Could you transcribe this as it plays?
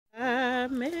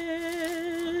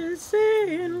amazing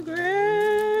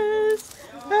grace,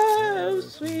 how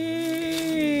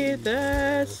sweet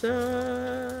the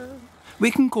sound. We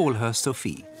can call her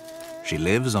Sophie. She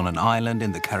lives on an island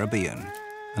in the Caribbean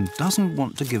and doesn't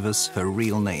want to give us her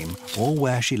real name or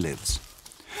where she lives.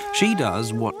 She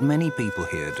does what many people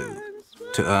here do,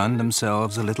 to earn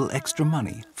themselves a little extra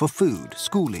money for food,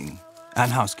 schooling,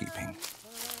 and housekeeping.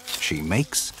 She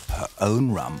makes her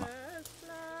own rum.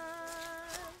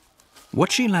 What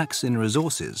she lacks in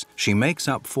resources, she makes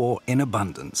up for in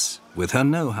abundance with her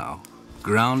know-how,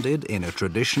 grounded in a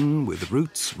tradition with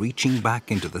roots reaching back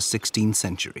into the 16th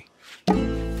century.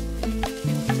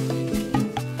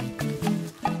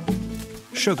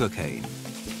 Sugarcane,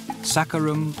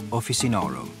 Saccharum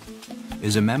officinarum,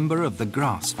 is a member of the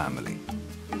grass family.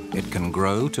 It can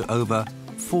grow to over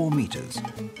 4 meters,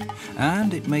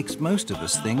 and it makes most of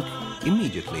us think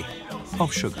immediately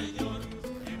of sugar.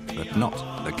 But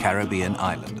not the Caribbean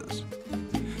islanders.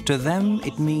 To them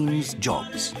it means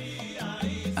jobs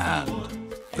and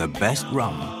the best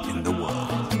rum in the world.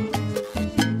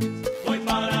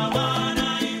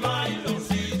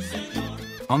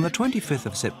 On the 25th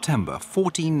of September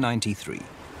 1493,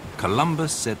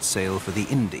 Columbus set sail for the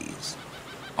Indies.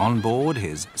 On board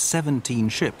his 17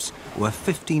 ships were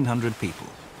 1,500 people,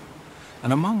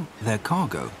 and among their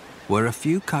cargo were a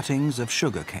few cuttings of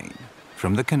sugarcane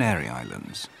from the Canary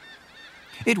Islands.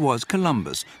 It was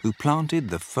Columbus who planted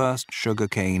the first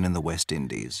sugarcane in the West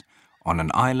Indies, on an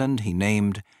island he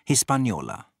named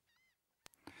Hispaniola.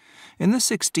 In the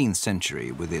 16th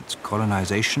century, with its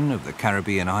colonization of the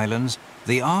Caribbean islands,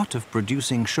 the art of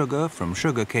producing sugar from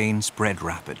sugarcane spread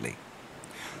rapidly.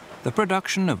 The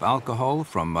production of alcohol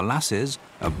from molasses,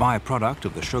 a byproduct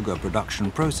of the sugar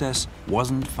production process,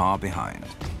 wasn't far behind.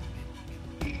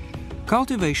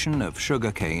 Cultivation of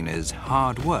sugarcane is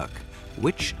hard work,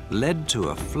 which led to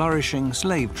a flourishing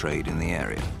slave trade in the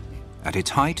area. At its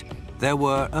height, there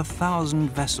were 1,000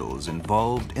 vessels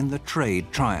involved in the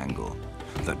trade triangle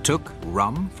that took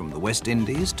rum from the West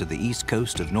Indies to the east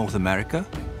coast of North America,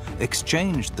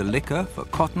 exchanged the liquor for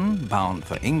cotton bound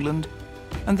for England,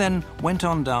 and then went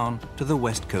on down to the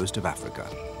west coast of Africa,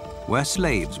 where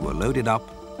slaves were loaded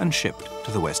up and shipped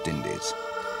to the West Indies.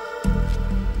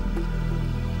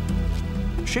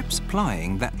 Ships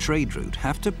plying that trade route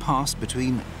have to pass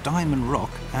between Diamond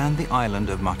Rock and the island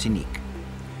of Martinique.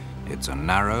 It's a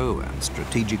narrow and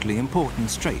strategically important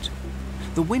strait.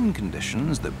 The wind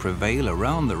conditions that prevail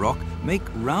around the rock make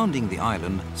rounding the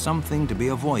island something to be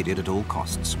avoided at all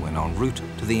costs when en route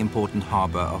to the important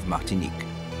harbour of Martinique.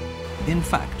 In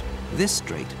fact, this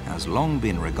strait has long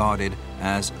been regarded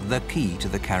as the key to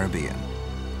the Caribbean.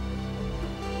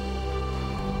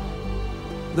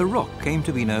 The rock came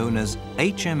to be known as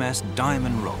HMS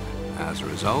Diamond Rock as a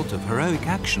result of heroic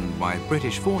action by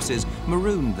British forces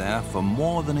marooned there for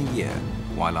more than a year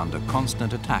while under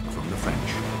constant attack from the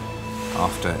French.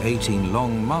 After 18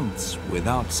 long months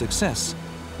without success,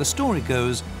 the story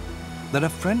goes that a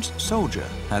French soldier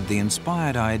had the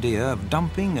inspired idea of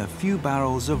dumping a few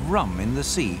barrels of rum in the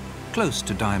sea close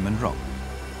to Diamond Rock.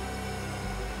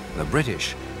 The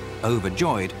British,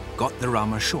 overjoyed, got the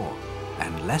rum ashore,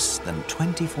 and less than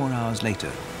 24 hours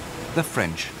later, the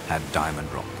French had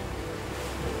Diamond Rock.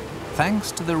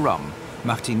 Thanks to the rum,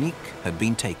 Martinique had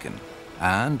been taken,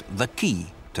 and the key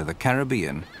to the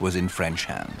Caribbean was in French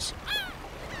hands.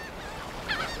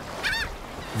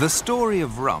 The story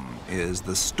of rum is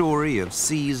the story of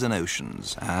seas and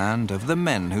oceans, and of the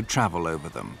men who travel over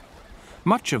them.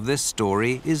 Much of this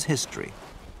story is history,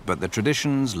 but the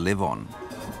traditions live on.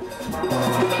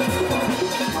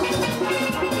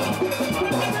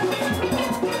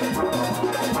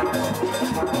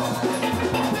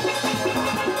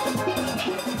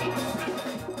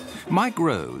 Mike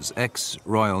Rose,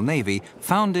 ex-Royal Navy,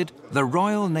 founded the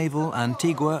Royal Naval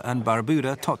Antigua and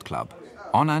Barbuda Tot Club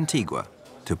on Antigua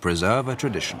to preserve a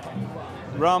tradition.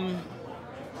 Rum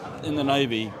in the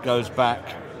Navy goes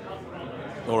back,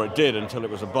 or it did until it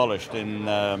was abolished in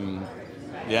the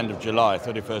end of July,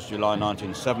 31st July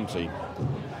 1970.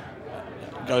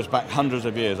 It goes back hundreds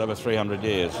of years, over 300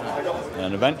 years.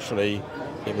 And eventually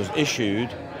it was issued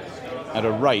at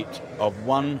a rate of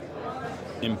 1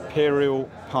 imperial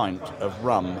pint of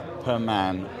rum per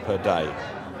man per day.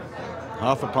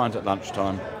 Half a pint at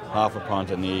lunchtime, half a pint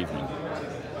in the evening.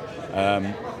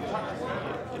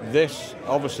 This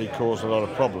obviously caused a lot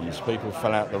of problems. People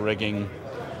fell out the rigging,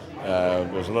 there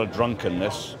was a lot of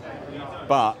drunkenness,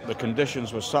 but the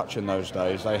conditions were such in those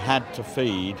days they had to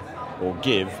feed or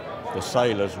give the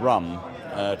sailors rum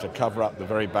to cover up the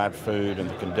very bad food and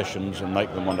the conditions and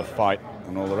make them want to fight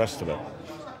and all the rest of it.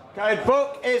 Okay,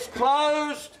 book is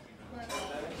closed.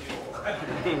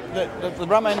 The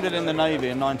rum ended in the Navy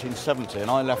in 1970, and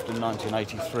I left in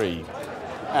 1983.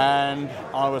 And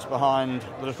I was behind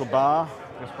the little bar,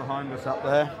 just behind us up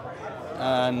there,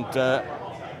 and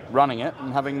running it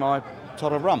and having my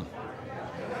tot of rum.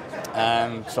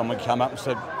 And someone came up and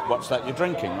said, "What's that you're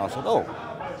drinking?" And I said, "Oh,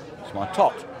 it's my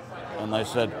tot." And they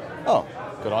said, "Oh,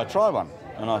 could I try one?"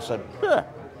 And I said, "Yeah."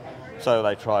 So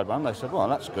they tried one. They said, "Well,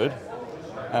 that's good."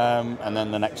 And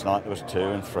then the next night there was 2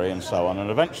 and 3 and so on. And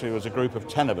eventually there was a group of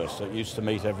 10 of us that used to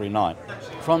meet every night.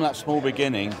 From that small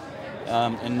beginning,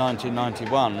 in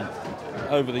 1991,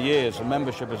 over the years, the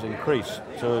membership has increased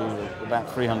to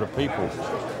about 300 people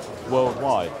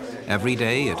worldwide. Every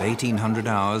day at 1800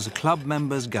 hours, club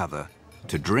members gather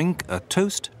to drink a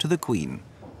toast to the Queen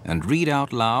and read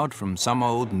out loud from some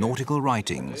old nautical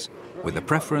writings, with a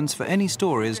preference for any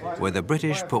stories where the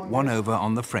British put one over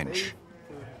on the French.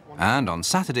 And on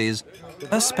Saturdays,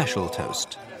 a special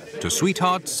toast to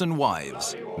sweethearts and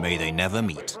wives, may they never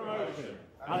meet.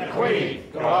 And the Queen,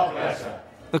 God bless her.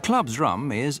 The club's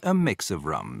rum is a mix of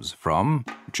rums from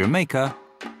Jamaica,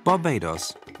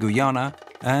 Barbados, Guyana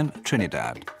and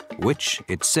Trinidad, which,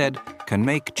 it's said, can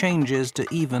make changes to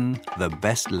even the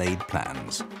best laid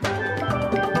plans.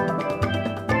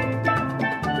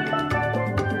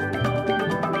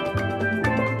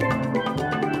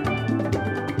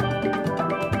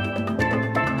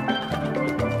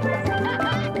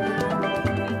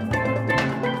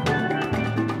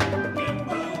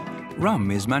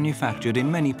 Rum is manufactured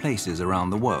in many places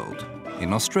around the world,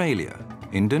 in Australia,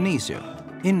 Indonesia,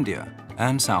 India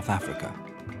and South Africa.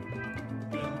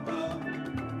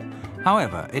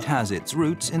 However, it has its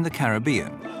roots in the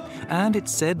Caribbean, and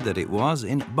it's said that it was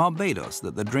in Barbados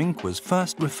that the drink was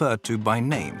first referred to by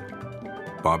name.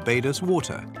 Barbados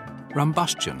water,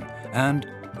 Rumbustion and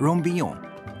Rombillon,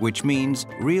 which means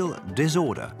real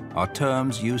disorder, are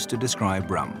terms used to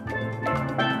describe rum.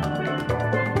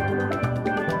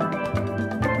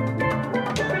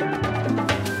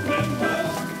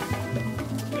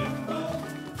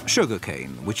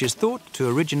 Sugarcane, which is thought to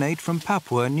originate from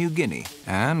Papua New Guinea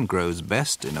and grows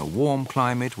best in a warm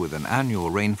climate with an annual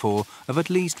rainfall of at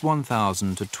least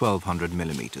 1,000 to 1,200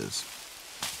 millimeters.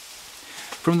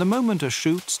 From the moment a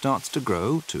shoot starts to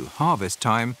grow to harvest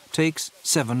time takes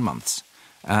 7 months,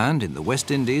 and in the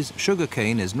West Indies,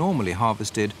 sugarcane is normally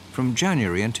harvested from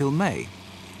January until May.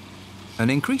 An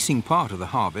increasing part of the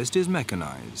harvest is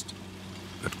mechanized,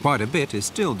 but quite a bit is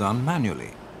still done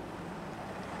manually.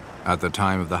 At the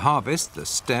time of the harvest, the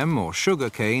stem or sugar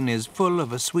cane is full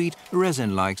of a sweet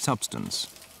resin-like substance.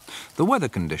 The weather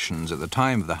conditions at the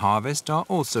time of the harvest are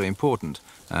also important,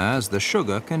 as the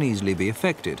sugar can easily be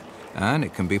affected, and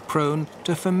it can be prone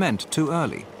to ferment too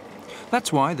early.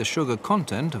 That's why the sugar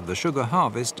content of the sugar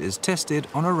harvest is tested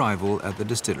on arrival at the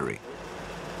distillery.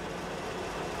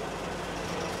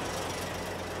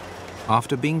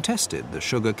 After being tested, the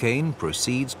sugar cane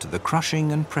proceeds to the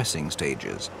crushing and pressing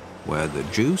stages, where the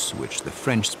juice, which the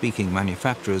French-speaking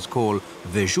manufacturers call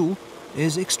végou,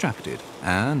 is extracted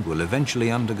and will eventually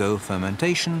undergo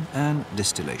fermentation and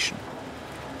distillation.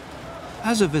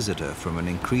 As a visitor from an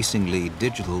increasingly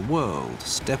digital world,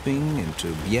 stepping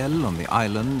into Biel on the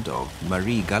island of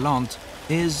Marie Galante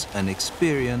is an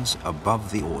experience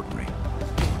above the ordinary.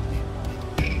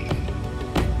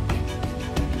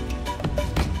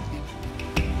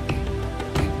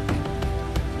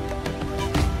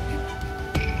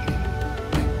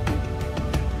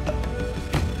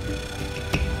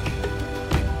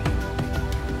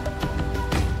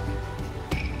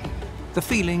 The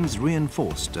feeling's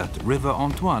reinforced at River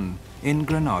Antoine in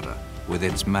Granada with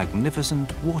its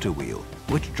magnificent water wheel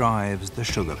which drives the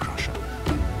sugar crusher.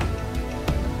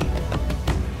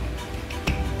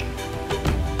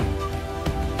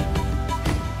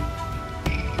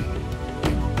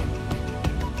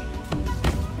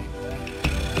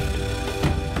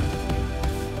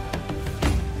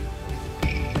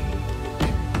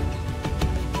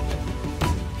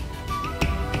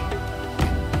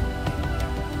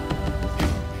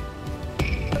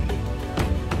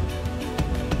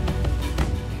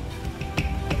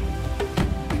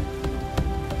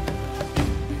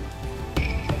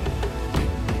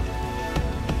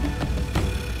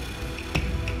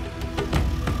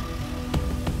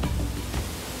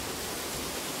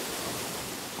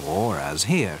 Or as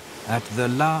here at the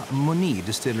La Monnie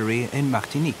distillery in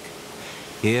Martinique.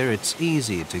 Here it's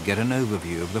easy to get an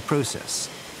overview of the process,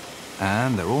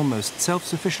 and they're almost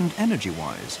self-sufficient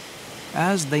energy-wise,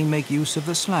 as they make use of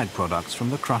the slag products from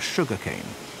the crushed sugarcane,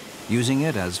 using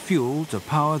it as fuel to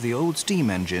power the old steam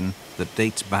engine that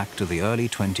dates back to the early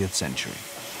 20th century.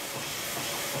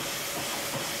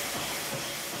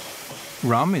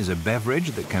 Rum is a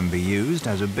beverage that can be used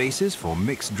as a basis for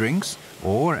mixed drinks,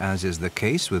 or, as is the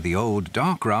case with the old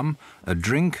dark rum, a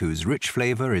drink whose rich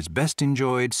flavour is best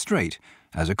enjoyed straight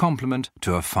as a complement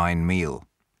to a fine meal.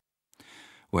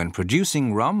 When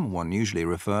producing rum, one usually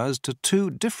refers to two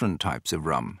different types of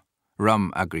rum: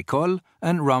 rum agricole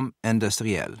and rum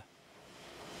industriel.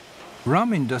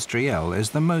 Rum industriel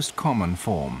is the most common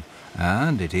form,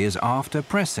 and it is after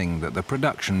pressing that the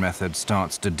production method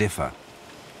starts to differ.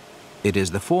 It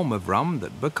is the form of rum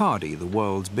that Bacardi, the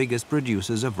world's biggest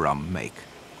producers of rum, make.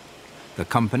 The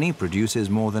company produces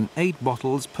more than 8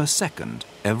 bottles per second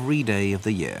every day of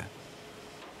the year.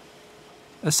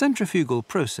 A centrifugal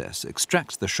process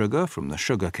extracts the sugar from the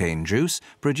sugarcane juice,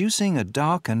 producing a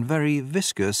dark and very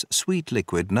viscous sweet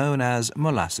liquid known as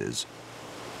molasses.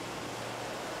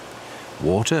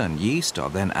 Water and yeast are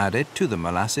then added to the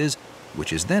molasses,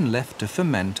 which is then left to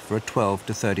ferment for a 12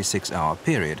 to 36-hour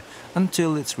period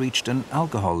until it's reached an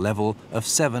alcohol level of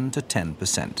 7 to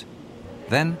 10%.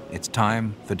 Then it's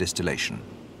time for distillation.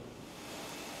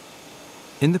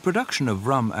 In the production of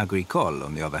rum agricole,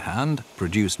 on the other hand,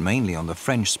 produced mainly on the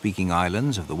French-speaking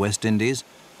islands of the West Indies,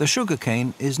 the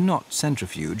sugarcane is not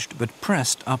centrifuged but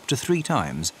pressed up to 3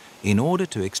 times in order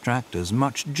to extract as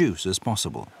much juice as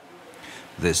possible.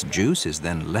 This juice is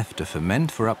then left to ferment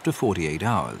for up to 48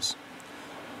 hours.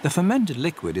 The fermented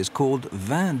liquid is called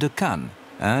vin de canne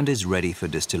and is ready for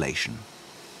distillation.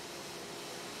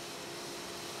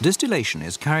 Distillation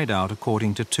is carried out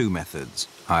according to 2 methods,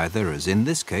 either as in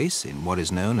this case in what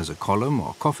is known as a column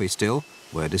or coffee still,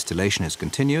 where distillation is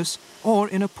continuous, or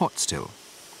in a pot still.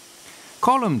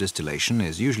 Column distillation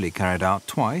is usually carried out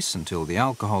twice until the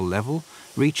alcohol level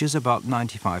reaches about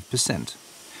 95%.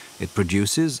 It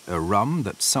produces a rum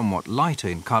that's somewhat lighter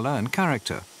in colour and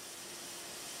character.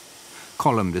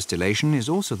 Column distillation is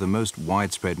also the most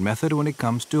widespread method when it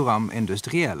comes to rum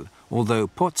industriel, although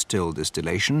pot still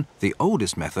distillation, the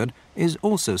oldest method, is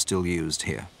also still used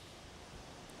here.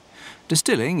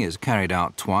 Distilling is carried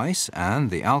out twice,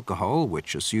 and the alcohol,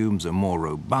 which assumes a more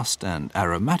robust and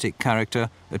aromatic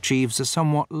character, achieves a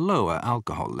somewhat lower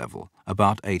alcohol level,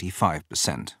 about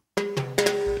 85%.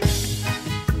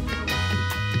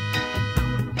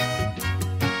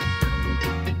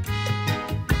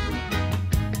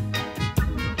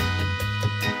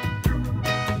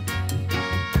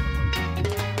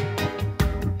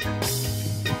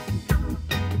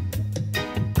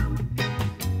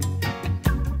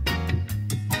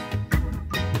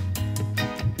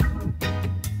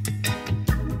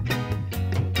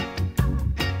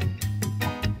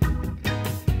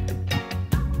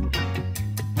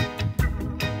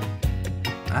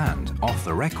 And off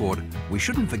the record, we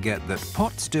shouldn't forget that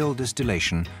pot still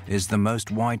distillation is the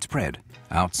most widespread,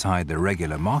 outside the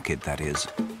regular market, that is.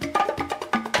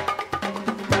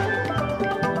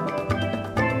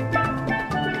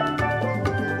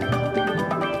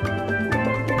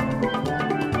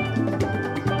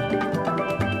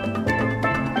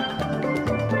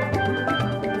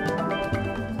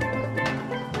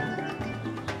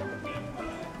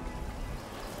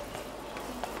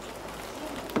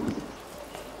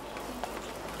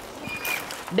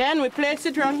 Then we place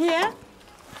it around here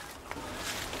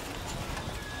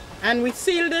and we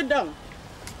seal it down.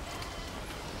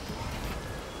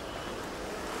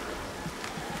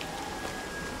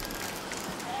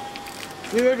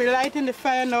 We will be lighting the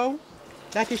fire now,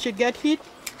 that it should get heat,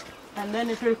 and then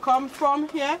it will come from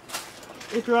here,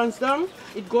 it runs down,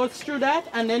 it goes through that,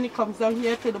 and then it comes down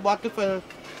here to the bottle for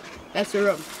that's the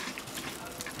rum.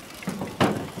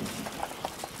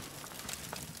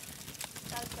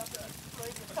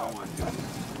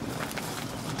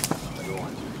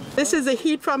 This is the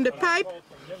heat from the pipe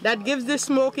that gives the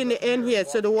smoke in the end here,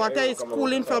 so the water is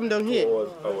cooling from down here.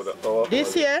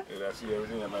 This here,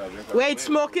 where it's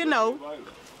smoking now,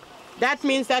 that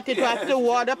means that it has to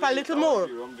warm up a little more.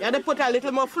 You have to put a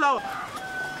little more flour.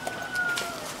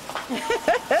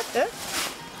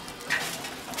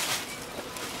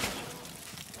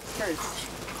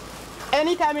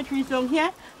 Anytime it reaches down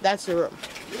here, that's the rum.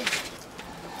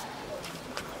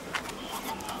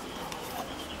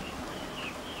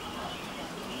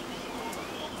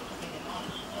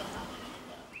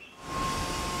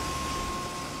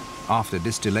 After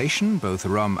distillation, both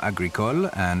rum agricole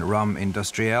and rum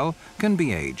industriel can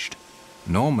be aged.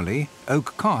 Normally,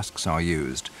 oak casks are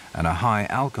used and a high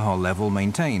alcohol level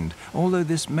maintained, although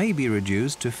this may be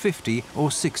reduced to 50 or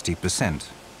 60%.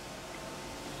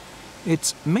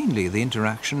 It's mainly the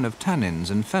interaction of tannins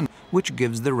and phenol which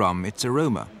gives the rum its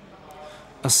aroma.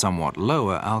 A somewhat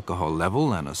lower alcohol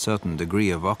level and a certain degree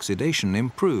of oxidation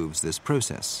improves this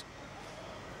process.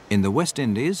 In the West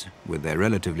Indies, with their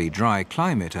relatively dry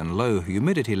climate and low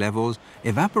humidity levels,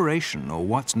 evaporation, or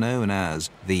what's known as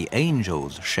the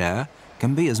angel's share,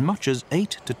 can be as much as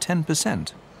 8 to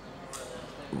 10%.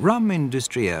 Rum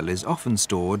industriel is often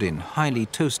stored in highly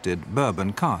toasted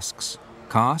bourbon casks,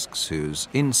 casks whose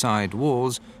inside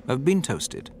walls have been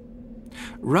toasted.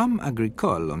 Rum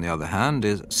agricole, on the other hand,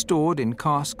 is stored in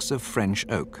casks of French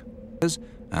oak,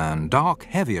 and dark,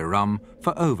 heavier rum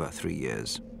for over 3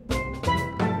 years.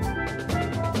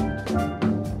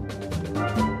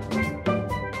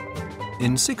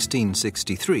 In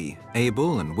 1663,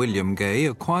 Abel and William Gay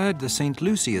acquired the St.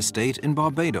 Lucie estate in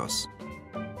Barbados.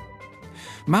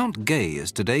 Mount Gay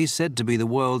is today said to be the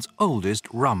world's oldest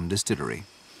rum distillery.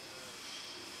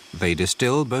 They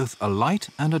distill both a light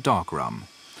and a dark rum.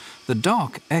 The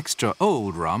dark extra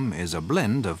old rum is a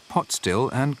blend of pot still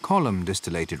and column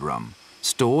distillated rum,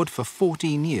 stored for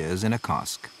 14 years in a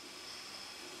cask.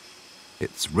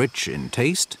 It's rich in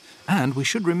taste, and we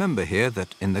should remember here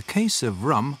that in the case of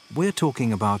rum, we're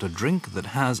talking about a drink that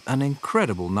has an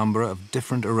incredible number of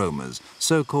different aromas,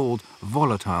 so-called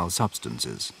volatile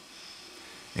substances.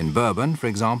 In bourbon, for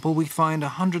example, we find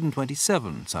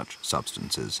 127 such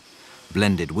substances.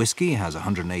 Blended whiskey has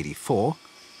 184,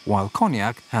 while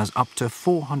cognac has up to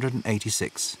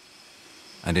 486.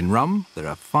 And in rum, there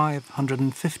are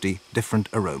 550 different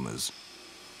aromas.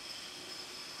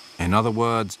 In other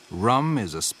words, rum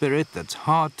is a spirit that's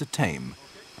hard to tame,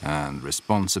 and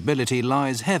responsibility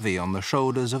lies heavy on the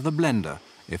shoulders of the blender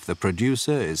if the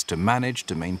producer is to manage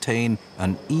to maintain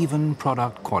an even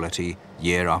product quality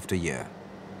year after year.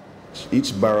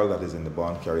 Each barrel that is in the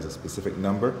bond carries a specific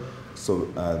number,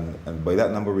 and by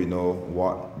that number we know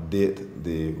what date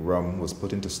the rum was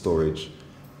put into storage,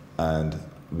 and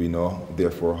we know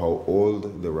therefore how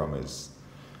old the rum is.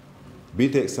 We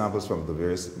take samples from the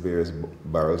various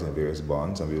barrels and various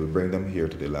bonds, and we will bring them here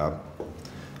to the lab,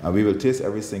 and we will taste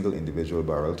every single individual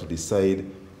barrel to decide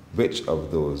which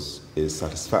of those is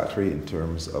satisfactory in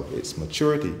terms of its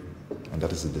maturity. And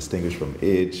that is distinguished from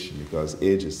age, because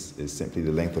age is simply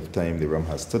the length of time the rum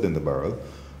has stood in the barrel,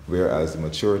 whereas the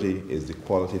maturity is the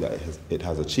quality that it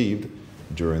has achieved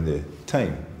during the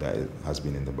time that it has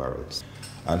been in the barrels.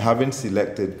 And having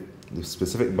selected the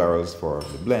specific barrels for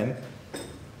the blend,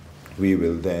 we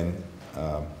will then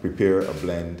prepare a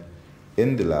blend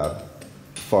in the lab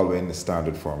following the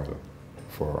standard formula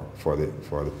for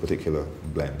the particular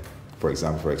blend. For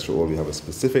example, for extra old, we have a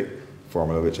specific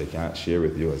formula which I can't share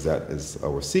with you, as that is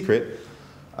our secret.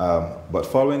 But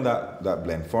following that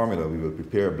blend formula, we will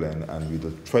prepare a blend, and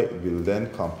we will then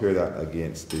compare that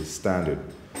against the standard.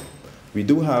 We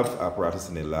do have apparatus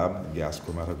in the lab: gas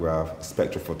chromatograph,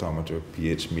 spectrophotometer,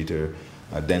 pH meter,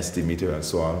 density meter, and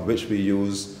so on, which we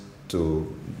use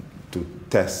to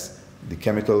test the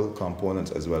chemical components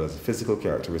as well as the physical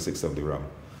characteristics of the rum.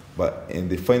 But in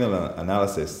the final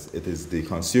analysis, it is the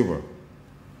consumer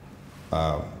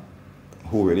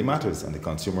who really matters, and the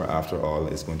consumer, after all,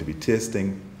 is going to be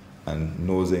tasting and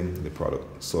nosing the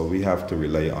product. So we have to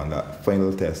rely on that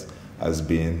final test as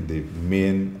being the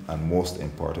main and most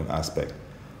important aspect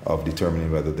of determining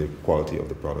whether the quality of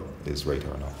the product is right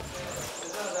or not.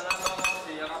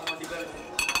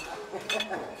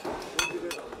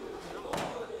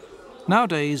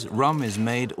 Nowadays, rum is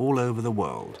made all over the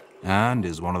world and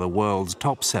is one of the world's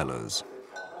top sellers.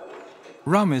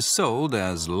 Rum is sold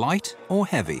as light or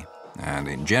heavy, and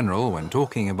in general, when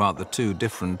talking about the two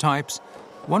different types,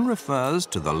 one refers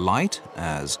to the light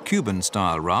as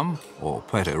Cuban-style rum or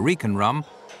Puerto Rican rum,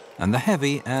 and the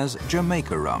heavy as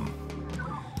Jamaica rum.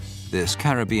 This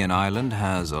Caribbean island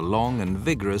has a long and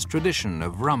vigorous tradition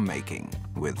of rum making,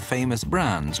 with famous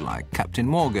brands like Captain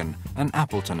Morgan and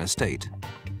Appleton Estate.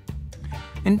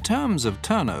 In terms of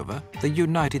turnover, the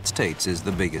United States is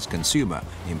the biggest consumer,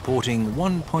 importing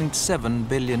 $1.7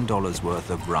 billion worth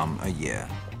of rum a year.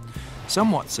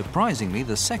 Somewhat surprisingly,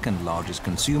 the second largest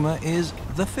consumer is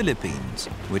the Philippines,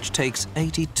 which takes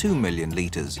 82 million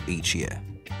litres each year.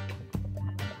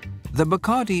 The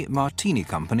Bacardi Martini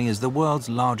Company is the world's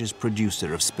largest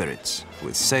producer of spirits,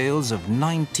 with sales of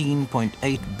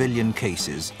 19.8 billion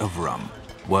cases of rum,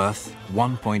 worth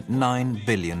 $1.9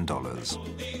 billion.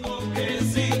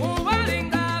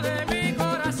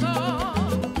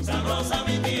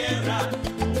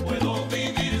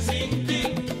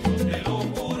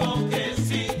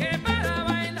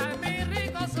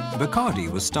 Bacardi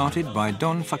was started by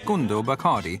Don Facundo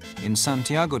Bacardi in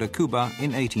Santiago de Cuba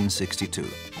in 1862.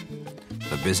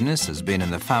 The business has been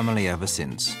in the family ever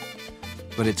since,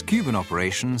 but its Cuban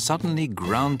operation suddenly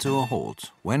ground to a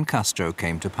halt when Castro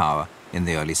came to power in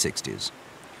the early 60s.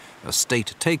 A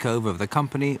state takeover of the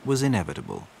company was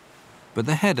inevitable. but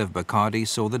the head of Bacardi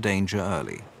saw the danger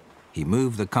early. He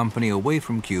moved the company away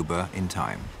from Cuba in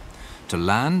time, to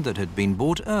land that had been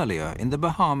bought earlier in the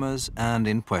Bahamas and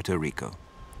in Puerto Rico.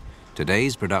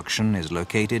 Today's production is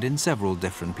located in several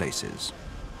different places.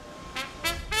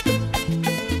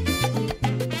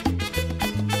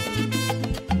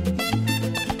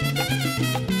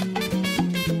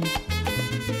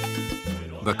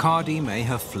 Bacardi may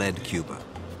have fled Cuba,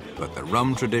 but the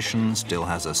rum tradition still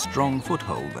has a strong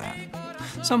foothold there,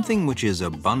 something which is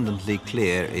abundantly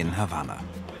clear in Havana,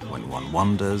 when one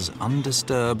wanders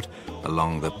undisturbed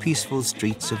along the peaceful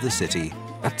streets of the city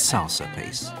at salsa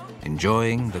pace,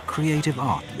 enjoying the creative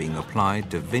art being applied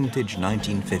to vintage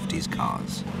 1950s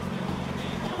cars.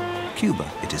 Cuba,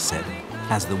 it is said,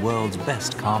 has the world's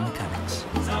best car mechanics.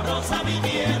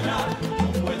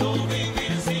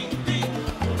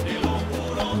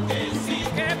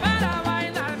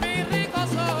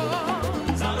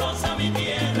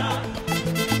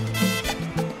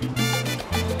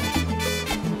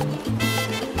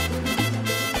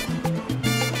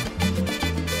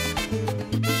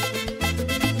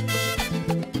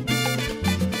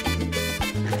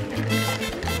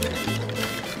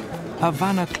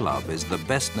 Havana Club is the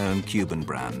best-known Cuban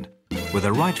brand, with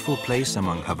a rightful place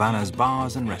among Havana's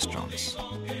bars and restaurants.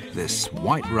 This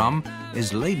white rum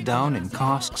is laid down in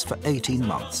casks for 18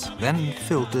 months, then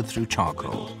filtered through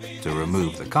charcoal to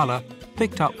remove the color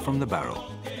picked up from the barrel.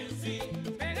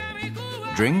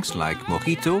 Drinks like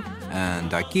mojito and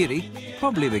daiquiri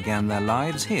probably began their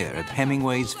lives here at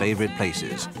Hemingway's favorite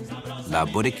places, La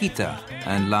Bodequita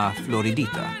and La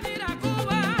Floridita.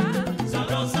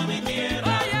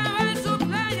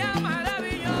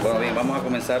 Bueno, bien, vamos a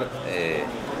comenzar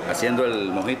haciendo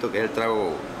el mojito, que es el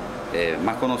trago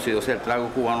más conocido, o sea, el trago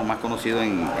cubano más conocido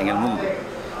en el mundo.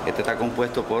 Este está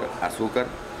compuesto por azúcar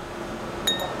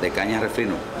de caña de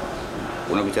refino,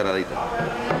 una cucharadita.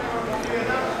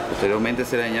 Posteriormente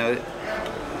se le añade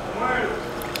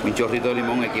un chorrito de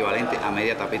limón equivalente a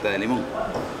media tapita de limón.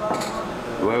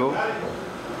 Luego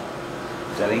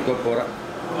se le incorpora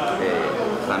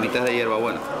ramitas de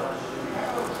hierbabuena,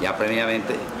 ya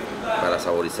previamente para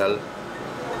saborizar.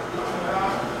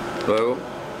 Luego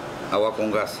agua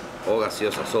con gas o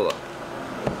gaseosa, soda.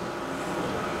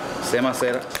 Se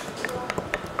macera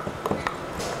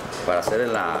para hacer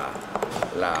la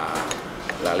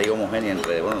liga homogénea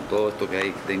entre todo esto que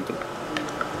hay dentro.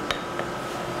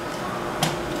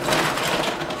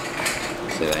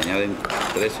 Se le añaden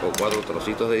 3 o 4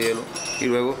 trocitos de hielo y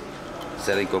luego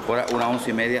se le incorpora 1,5 onzas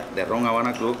de ron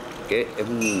Havana Club, que es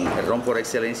el ron por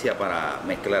excelencia para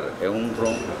mezclar. Es un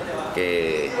ron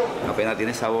que apenas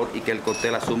tiene sabor y que el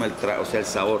cóctel asume el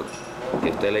sabor que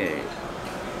usted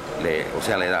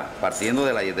le da, partiendo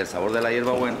del sabor de la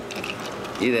hierbabuena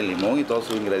y del limón y todos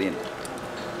sus ingredientes.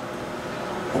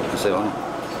 Entonces vamos.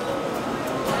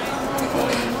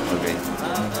 Okay.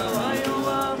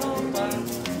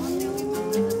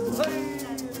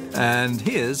 And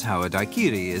here's how a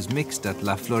daiquiri is mixed at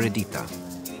La Floridita.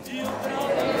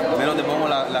 Primero te pongo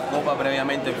la copa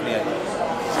previamente enfriada.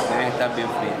 Deben estar bien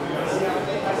frías.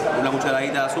 Una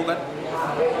cucharadita de azúcar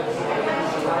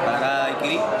para cada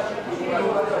daiquiri.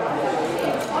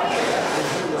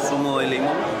 Zumo de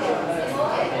limón.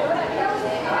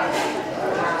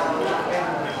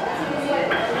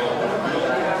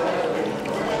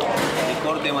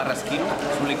 Licor de marrasquino.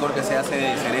 Es un licor que se hace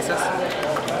de cerezas.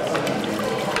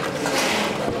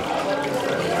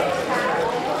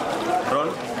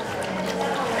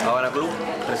 Havana Club,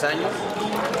 3 años,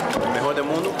 el mejor del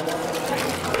mundo.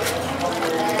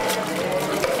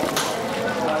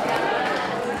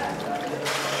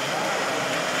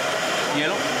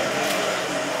 Hielo.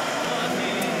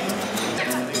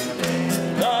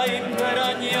 La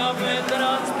imperable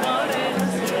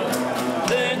transparencia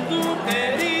de tu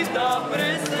querida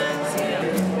presencia.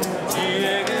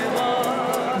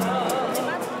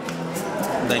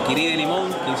 Daiquiri de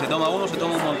limón, quien se toma uno se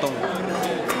toma un montón.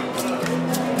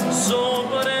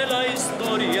 Sobre la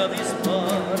historia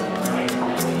dispara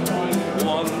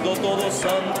cuando todo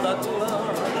Santa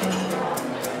Clara.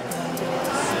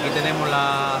 Aquí tenemos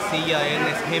la silla de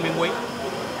Ernest Hemingway.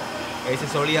 Él se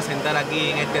solía sentar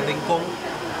aquí en este rincón.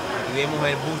 Aquí vemos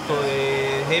el busto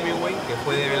de Hemingway, que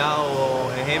fue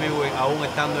develado en Hemingway aún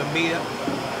estando en vida.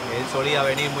 Él solía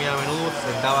venir muy a menudo,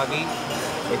 se sentaba aquí.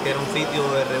 Este era un sitio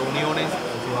de reuniones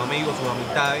con sus amigos, sus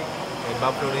amistades. El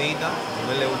bar Floridita,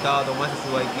 donde él le gustaba tomarse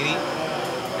su daiquiri.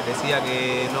 Él decía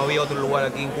que no había otro lugar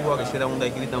aquí en Cuba que hiciera un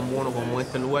daiquiri tan bueno como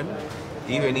este lugar.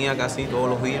 Y venía casi todos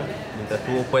los días, mientras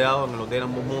estuvo hospedado en el Hotel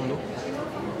Ambos Mundos,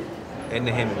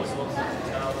 Ernest Hemingway.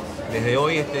 Desde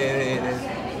hoy,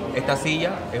 Esta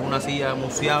silla es una silla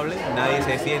museable, nadie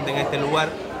se siente en este lugar.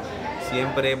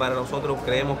 Siempre para nosotros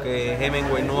creemos que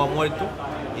Hemingway no ha muerto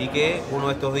y que uno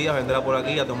de estos días vendrá por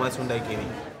aquí a tomarse un daiquiri.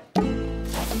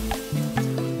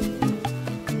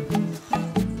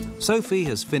 Sophie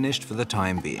has finished for the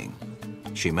time being.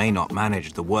 She may not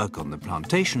manage the work on the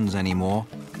plantations anymore,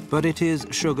 but it is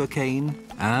sugarcane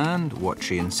and what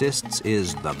she insists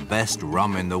is the best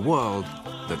rum in the world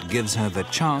that gives her the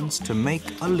chance to make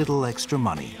a little extra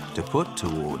money to put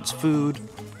towards food,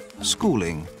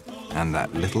 schooling, and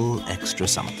that little extra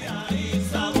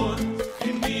something.